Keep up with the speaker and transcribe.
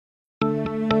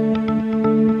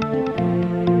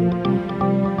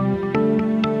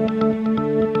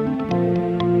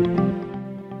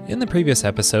the previous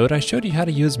episode, I showed you how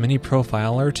to use Mini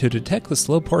Profiler to detect the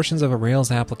slow portions of a Rails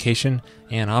application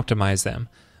and optimize them.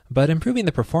 But improving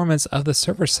the performance of the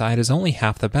server side is only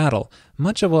half the battle.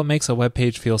 Much of what makes a web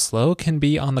page feel slow can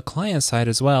be on the client side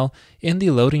as well in the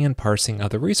loading and parsing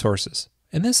of the resources.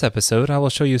 In this episode, I will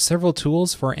show you several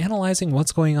tools for analyzing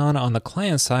what's going on the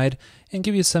client side and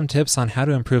give you some tips on how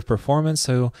to improve performance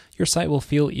so your site will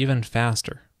feel even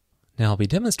faster. Now I'll be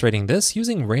demonstrating this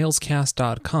using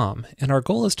Railscasts.com, and our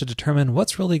goal is to determine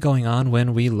what's really going on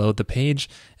when we load the page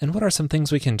and what are some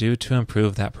things we can do to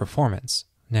improve that performance.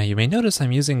 Now you may notice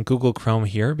I'm using Google Chrome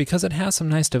here because it has some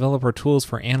nice developer tools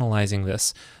for analyzing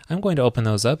this. I'm going to open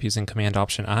those up using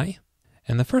Command-Option-I.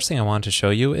 And the first thing I want to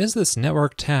show you is this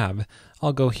Network tab.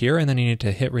 I'll go here and then you need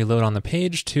to hit reload on the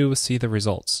page to see the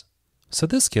results. So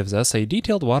this gives us a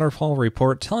detailed waterfall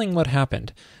report telling what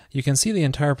happened. You can see the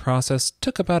entire process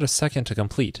took about a second to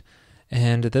complete.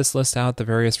 And this lists out the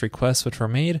various requests which were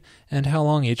made and how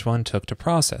long each one took to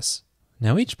process.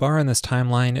 Now each bar in this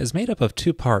timeline is made up of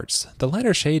two parts. The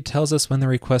lighter shade tells us when the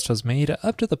request was made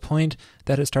up to the point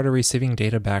that it started receiving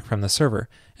data back from the server,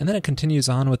 and then it continues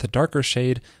on with the darker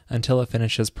shade until it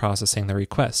finishes processing the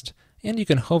request. And you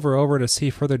can hover over to see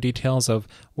further details of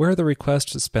where the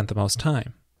request spent the most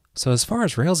time. So as far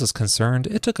as Rails is concerned,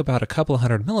 it took about a couple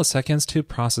hundred milliseconds to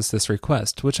process this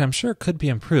request, which I'm sure could be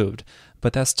improved,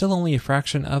 but that's still only a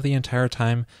fraction of the entire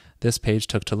time this page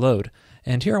took to load.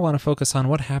 And here I want to focus on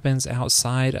what happens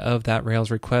outside of that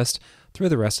Rails request through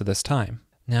the rest of this time.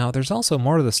 Now, there's also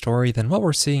more to the story than what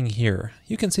we're seeing here.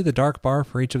 You can see the dark bar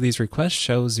for each of these requests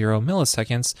shows 0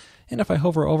 milliseconds, and if I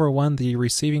hover over one, the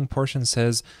receiving portion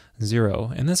says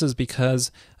 0. And this is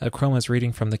because Chrome is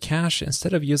reading from the cache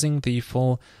instead of using the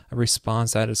full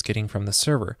response that it's getting from the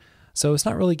server. So it's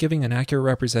not really giving an accurate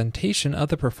representation of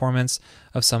the performance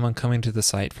of someone coming to the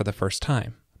site for the first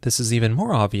time. This is even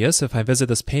more obvious if I visit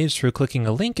this page through clicking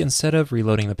a link instead of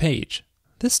reloading the page.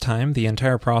 This time, the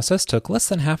entire process took less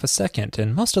than half a second,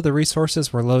 and most of the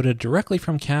resources were loaded directly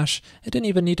from cache. It didn't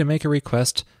even need to make a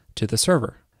request to the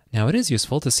server. Now, it is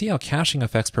useful to see how caching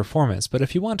affects performance, but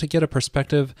if you want to get a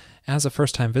perspective as a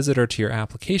first-time visitor to your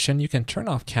application, you can turn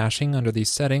off caching under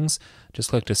these settings. Just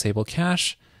click Disable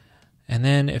Cache, and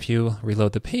then if you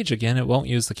reload the page again, it won't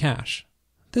use the cache.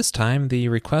 This time, the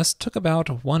request took about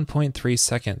 1.3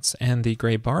 seconds, and the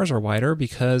gray bars are wider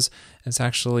because it's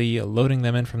actually loading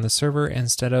them in from the server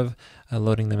instead of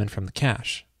loading them in from the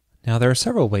cache. Now, there are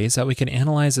several ways that we can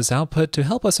analyze this output to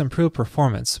help us improve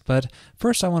performance, but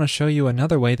first I want to show you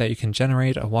another way that you can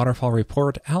generate a waterfall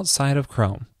report outside of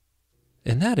Chrome.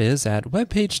 And that is at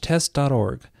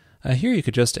webpagetest.org. Here you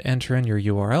could just enter in your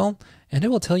URL, and it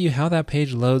will tell you how that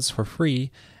page loads for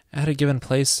free at a given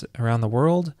place around the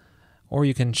world, or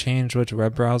you can change which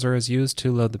web browser is used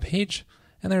to load the page.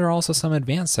 And there are also some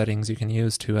advanced settings you can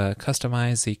use to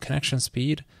customize the connection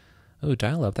speed. Ooh,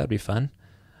 dial-up, that'd be fun.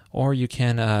 Or you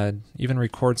can even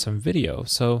record some video.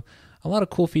 So a lot of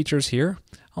cool features here.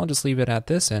 I'll just leave it at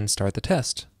this and start the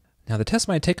test. Now the test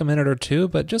might take a minute or two,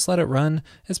 but just let it run.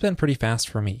 It's been pretty fast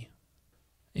for me.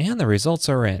 And the results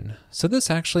are in. So this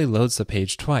actually loads the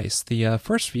page twice. The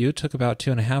first view took about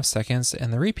 2.5 seconds,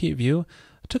 and the repeat view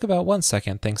took about 1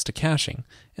 second thanks to caching.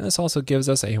 And this also gives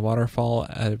us a waterfall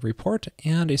report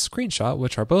and a screenshot,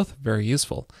 which are both very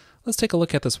useful. Let's take a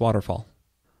look at this waterfall.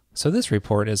 So this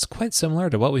report is quite similar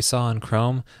to what we saw in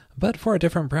Chrome, but for a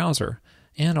different browser.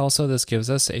 And also this gives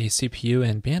us a CPU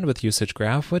and bandwidth usage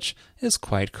graph, which is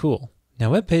quite cool.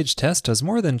 Now WebPageTest does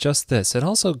more than just this. It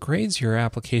also grades your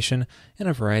application in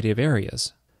a variety of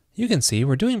areas. You can see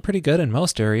we're doing pretty good in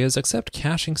most areas except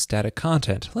caching static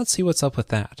content. Let's see what's up with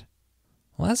that.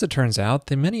 Well, as it turns out,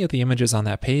 many of the images on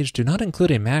that page do not include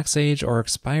a max age or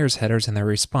expires headers in their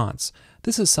response.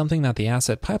 This is something that the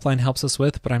asset pipeline helps us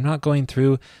with, but I'm not going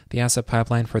through the asset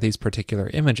pipeline for these particular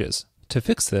images. To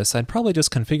fix this, I'd probably just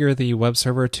configure the web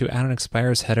server to add an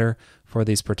expires header for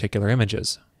these particular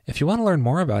images. If you want to learn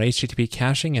more about HTTP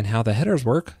caching and how the headers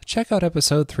work, check out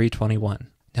episode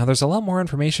 321. Now there's a lot more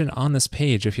information on this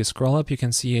page. If you scroll up, you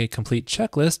can see a complete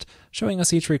checklist showing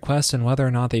us each request and whether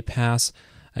or not they pass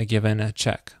a given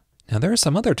check. Now there are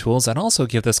some other tools that also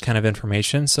give this kind of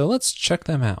information, so let's check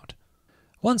them out.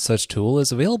 One such tool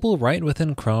is available right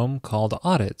within Chrome called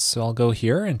Audits, so I'll go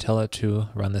here and tell it to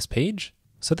run this page.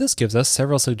 So this gives us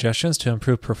several suggestions to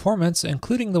improve performance,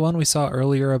 including the one we saw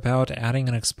earlier about adding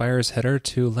an expires header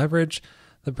to leverage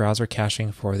the browser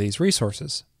caching for these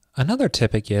resources. Another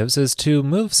tip it gives is to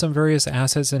move some various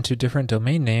assets into different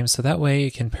domain names so that way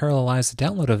it can parallelize the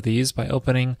download of these by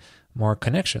opening more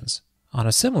connections. On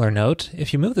a similar note,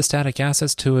 if you move the static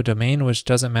assets to a domain which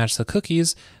doesn't match the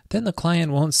cookies, then the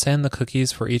client won't send the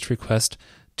cookies for each request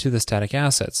to the static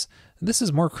assets. This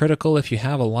is more critical if you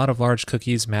have a lot of large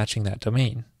cookies matching that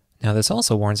domain. Now this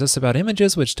also warns us about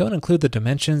images which don't include the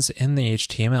dimensions in the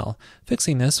HTML.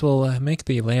 Fixing this will make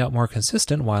the layout more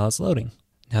consistent while it's loading.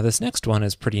 Now this next one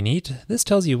is pretty neat. This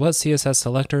tells you what CSS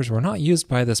selectors were not used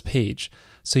by this page,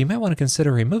 so you might want to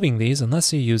consider removing these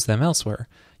unless you use them elsewhere.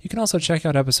 You can also check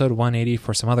out episode 180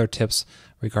 for some other tips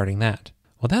regarding that.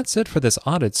 Well, that's it for this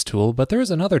audits tool, but there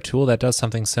is another tool that does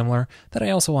something similar that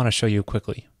I also want to show you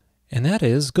quickly. And that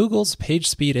is Google's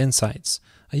PageSpeed Insights.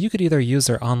 You could either use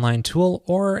their online tool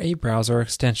or a browser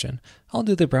extension. I'll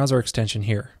do the browser extension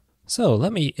here. So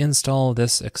let me install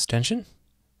this extension,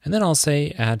 and then I'll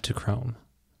say add to Chrome.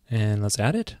 And let's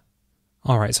add it.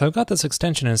 Alright, so I've got this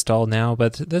extension installed now,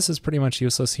 but this is pretty much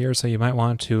useless here, so you might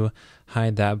want to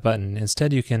hide that button.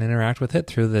 Instead, you can interact with it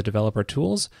through the developer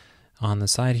tools. On the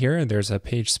side here, there's a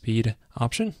page speed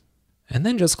option. And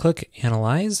then just click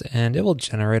Analyze, and it will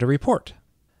generate a report.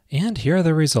 And here are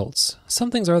the results.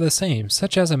 Some things are the same,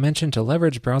 such as I mentioned to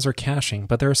leverage browser caching,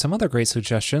 but there are some other great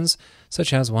suggestions,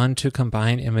 such as one to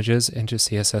combine images into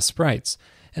CSS sprites.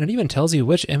 And it even tells you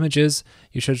which images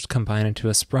you should combine into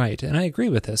a sprite, and I agree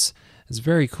with this. It's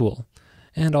very cool.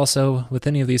 And also, with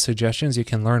any of these suggestions, you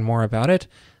can learn more about it.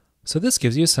 So this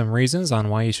gives you some reasons on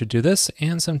why you should do this,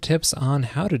 and some tips on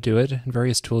how to do it, and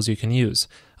various tools you can use.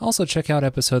 Also check out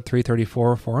episode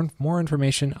 334 for more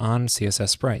information on CSS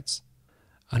sprites.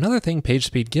 Another thing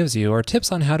PageSpeed gives you are tips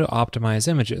on how to optimize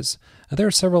images. There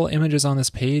are several images on this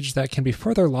page that can be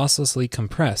further losslessly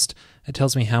compressed. It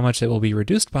tells me how much it will be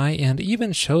reduced by and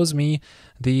even shows me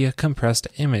the compressed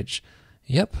image.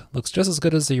 Yep, looks just as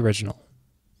good as the original.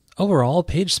 Overall,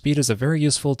 PageSpeed is a very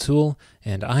useful tool,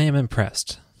 and I am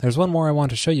impressed. There's one more I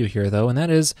want to show you here though, and that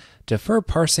is defer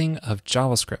parsing of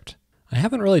JavaScript. I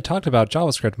haven't really talked about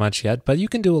JavaScript much yet, but you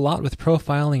can do a lot with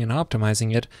profiling and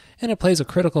optimizing it, and it plays a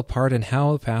critical part in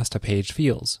how fast a page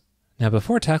feels. Now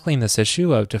before tackling this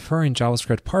issue of deferring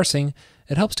JavaScript parsing,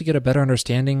 it helps to get a better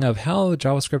understanding of how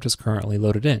JavaScript is currently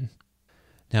loaded in.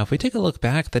 Now if we take a look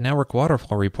back at the network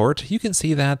waterfall report, you can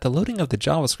see that the loading of the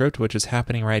JavaScript, which is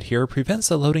happening right here, prevents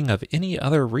the loading of any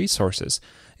other resources.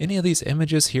 Any of these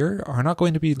images here are not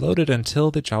going to be loaded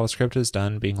until the JavaScript is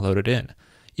done being loaded in.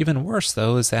 Even worse,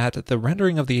 though, is that the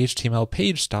rendering of the HTML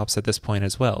page stops at this point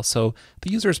as well, so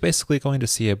the user is basically going to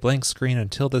see a blank screen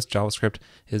until this JavaScript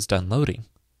is done loading.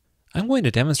 I'm going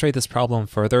to demonstrate this problem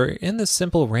further in this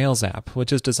simple Rails app,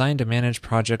 which is designed to manage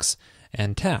projects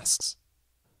and tasks.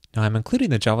 Now I'm including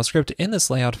the JavaScript in this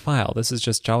layout file. This is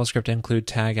just JavaScript include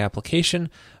tag application.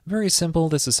 Very simple.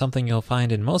 This is something you'll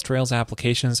find in most Rails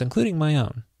applications, including my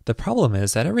own. The problem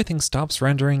is that everything stops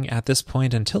rendering at this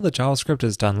point until the JavaScript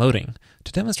is done loading.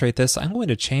 To demonstrate this, I'm going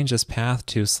to change this path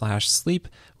to /sleep,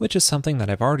 which is something that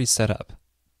I've already set up.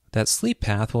 That sleep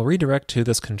path will redirect to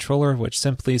this controller, which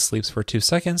simply sleeps for 2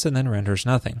 seconds and then renders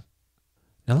nothing.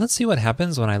 Now let's see what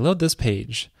happens when I load this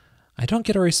page. I don't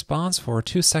get a response for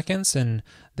 2 seconds, and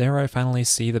there I finally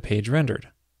see the page rendered.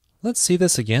 Let's see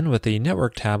this again with the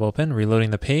network tab open, reloading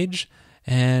the page,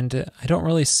 and I don't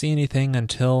really see anything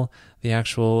until the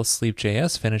actual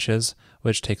sleep.js finishes,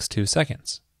 which takes 2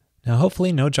 seconds. Now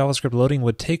hopefully no JavaScript loading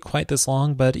would take quite this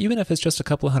long, but even if it's just a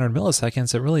couple hundred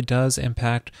milliseconds, it really does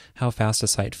impact how fast a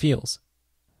site feels.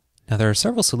 Now there are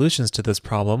several solutions to this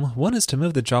problem. One is to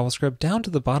move the JavaScript down to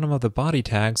the bottom of the body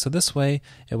tag, so this way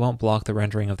it won't block the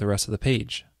rendering of the rest of the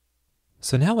page.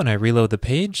 So now when I reload the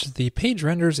page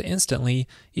renders instantly,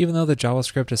 even though the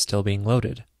JavaScript is still being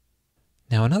loaded.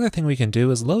 Now another thing we can do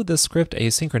is load this script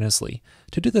asynchronously.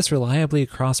 To do this reliably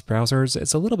across browsers,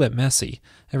 it's a little bit messy.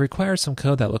 It requires some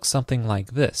code that looks something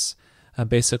like this.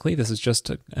 Basically, this is just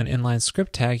an inline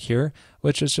script tag here,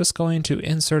 which is just going to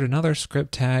insert another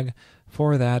script tag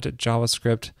for that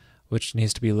JavaScript which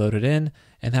needs to be loaded in,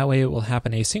 and that way it will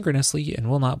happen asynchronously and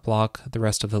will not block the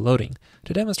rest of the loading.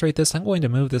 To demonstrate this, I'm going to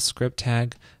move this script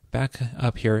tag back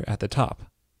up here at the top.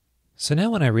 So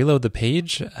now when I reload the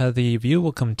page, the view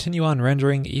will continue on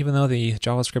rendering even though the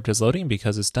JavaScript is loading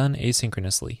because it's done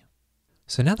asynchronously.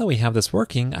 So now that we have this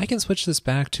working, I can switch this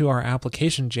back to our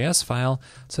application.js file,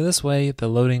 so this way the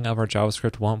loading of our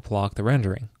JavaScript won't block the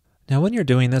rendering. Now when you're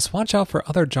doing this, watch out for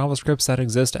other JavaScripts that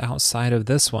exist outside of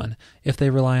this one. If they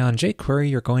rely on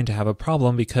jQuery, you're going to have a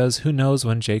problem because who knows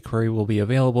when jQuery will be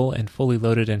available and fully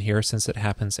loaded in here since it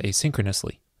happens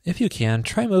asynchronously. If you can,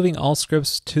 try moving all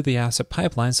scripts to the asset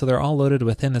pipeline so they're all loaded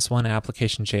within this one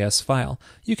application.js file.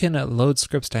 You can load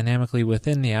scripts dynamically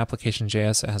within the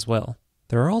application.js as well.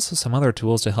 There are also some other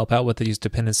tools to help out with these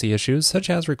dependency issues, such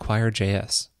as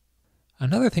require.js.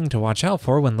 Another thing to watch out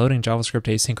for when loading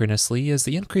JavaScript asynchronously is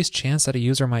the increased chance that a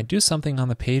user might do something on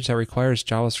the page that requires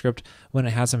JavaScript when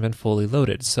it hasn't been fully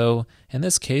loaded. So in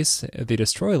this case, the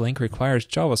destroy link requires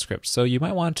JavaScript, so you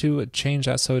might want to change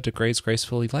that so it degrades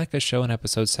gracefully like I show in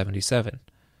episode 77.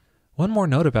 One more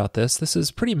note about this is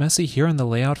pretty messy here in the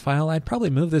layout file. I'd probably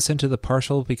move this into the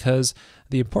partial because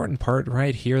the important part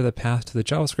right here, the path to the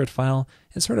JavaScript file,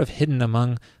 is sort of hidden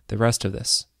among the rest of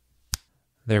this.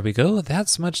 There we go,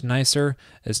 that's much nicer.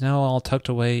 It's now all tucked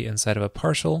away inside of a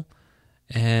partial,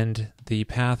 and the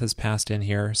path is passed in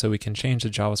here so we can change the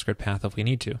JavaScript path if we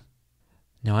need to.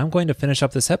 Now I'm going to finish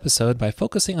up this episode by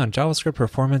focusing on JavaScript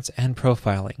performance and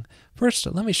profiling. First,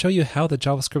 let me show you how the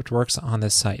JavaScript works on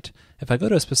this site. If I go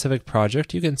to a specific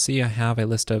project, you can see I have a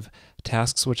list of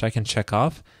tasks which I can check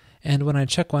off, and when I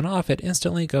check one off, it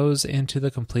instantly goes into the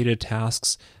completed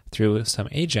tasks through some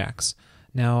Ajax.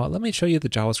 Now let me show you the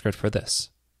JavaScript for this.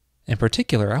 In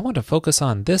particular, I want to focus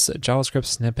on this JavaScript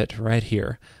snippet right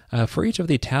here. For each of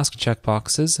the task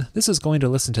checkboxes, this is going to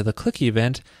listen to the click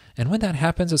event, and when that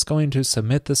happens, it's going to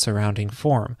submit the surrounding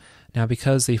form. Now,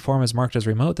 because the form is marked as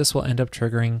remote, this will end up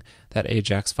triggering that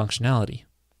Ajax functionality.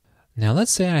 Now,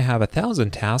 let's say I have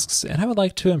 1,000 tasks, and I would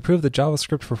like to improve the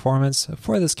JavaScript performance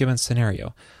for this given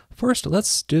scenario. First,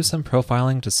 let's do some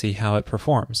profiling to see how it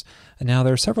performs. Now,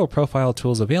 there are several profile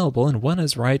tools available, and one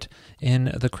is right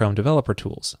in the Chrome Developer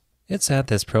Tools. It's at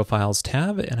this Profiles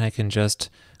tab, and I can just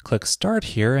click Start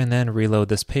here and then reload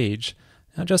this page.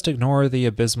 Now just ignore the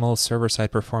abysmal server-side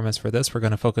performance for this. We're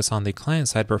going to focus on the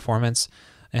client-side performance,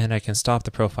 and I can stop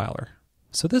the profiler.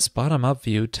 So this bottom-up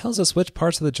view tells us which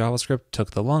parts of the JavaScript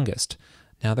took the longest.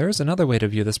 Now there is another way to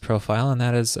view this profile, and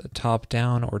that is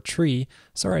top-down or tree.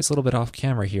 Sorry, it's a little bit off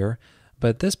camera here,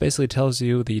 but this basically tells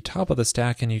you the top of the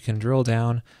stack, and you can drill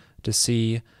down to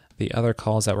see the other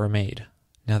calls that were made.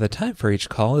 Now the time for each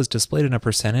call is displayed in a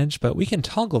percentage, but we can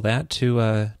toggle that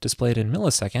to display it in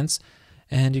milliseconds,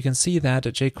 and you can see that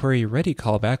jQuery ready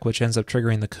callback, which ends up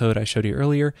triggering the code I showed you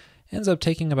earlier, ends up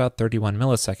taking about 31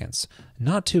 milliseconds.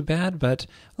 Not too bad, but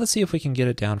let's see if we can get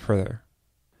it down further.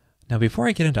 Now before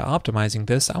I get into optimizing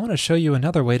this, I want to show you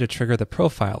another way to trigger the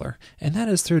profiler, and that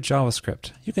is through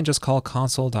JavaScript. You can just call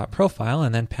console.profile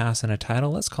and then pass in a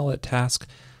title. Let's call it task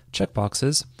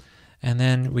checkboxes. And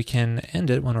then we can end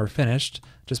it when we're finished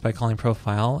just by calling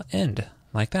profile end,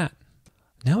 like that.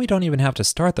 Now we don't even have to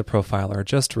start the profiler,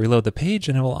 just reload the page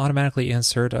and it will automatically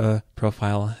insert a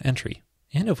profile entry.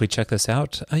 And if we check this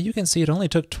out, you can see it only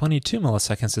took 22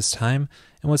 milliseconds this time,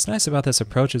 and what's nice about this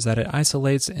approach is that it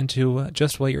isolates into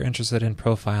just what you're interested in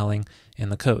profiling in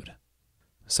the code.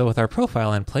 So with our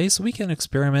profile in place, we can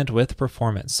experiment with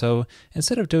performance. So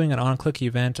instead of doing an on-click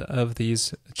event of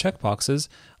these checkboxes,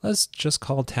 let's just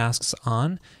call tasks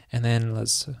on, and then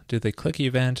let's do the click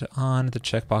event on the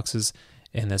checkboxes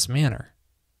in this manner.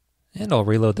 And I'll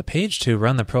reload the page to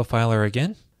run the profiler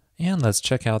again, and let's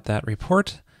check out that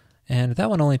report. And that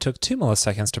one only took 2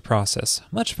 milliseconds to process,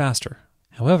 much faster.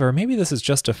 However, maybe this is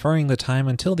just deferring the time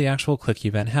until the actual click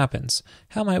event happens.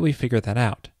 How might we figure that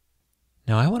out?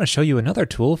 Now I want to show you another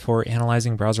tool for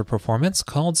analyzing browser performance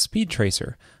called Speed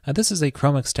Tracer. This is a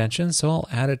Chrome extension, so I'll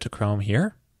add it to Chrome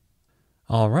here.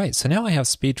 Alright, so now I have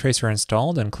Speed Tracer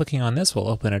installed, and clicking on this will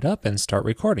open it up and start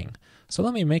recording. So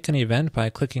let me make an event by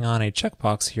clicking on a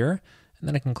checkbox here, and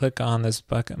then I can click on this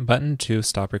button to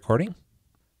stop recording.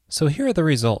 So here are the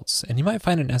results, and you might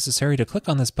find it necessary to click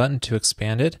on this button to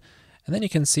expand it, and then you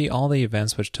can see all the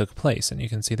events which took place. And you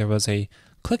can see there was a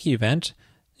click event,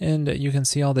 and you can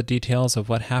see all the details of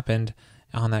what happened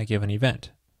on that given event.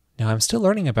 Now I'm still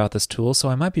learning about this tool, so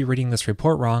I might be reading this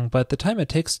report wrong, but the time it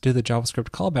takes to do the JavaScript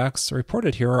callbacks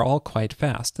reported here are all quite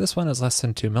fast. This one is less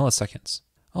than 2 milliseconds.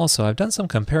 Also, I've done some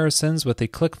comparisons with the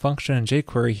click function in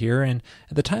jQuery here, and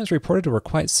the times reported were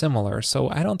quite similar, so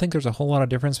I don't think there's a whole lot of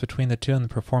difference between the two in the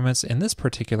performance in this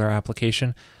particular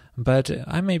application, but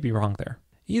I may be wrong there.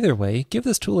 Either way, give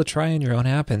this tool a try in your own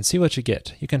app and see what you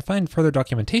get. You can find further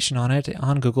documentation on it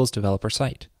on Google's developer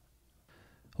site.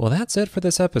 Well, that's it for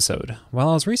this episode. While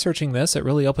I was researching this, it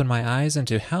really opened my eyes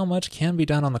into how much can be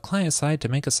done on the client side to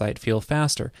make a site feel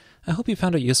faster. I hope you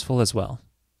found it useful as well.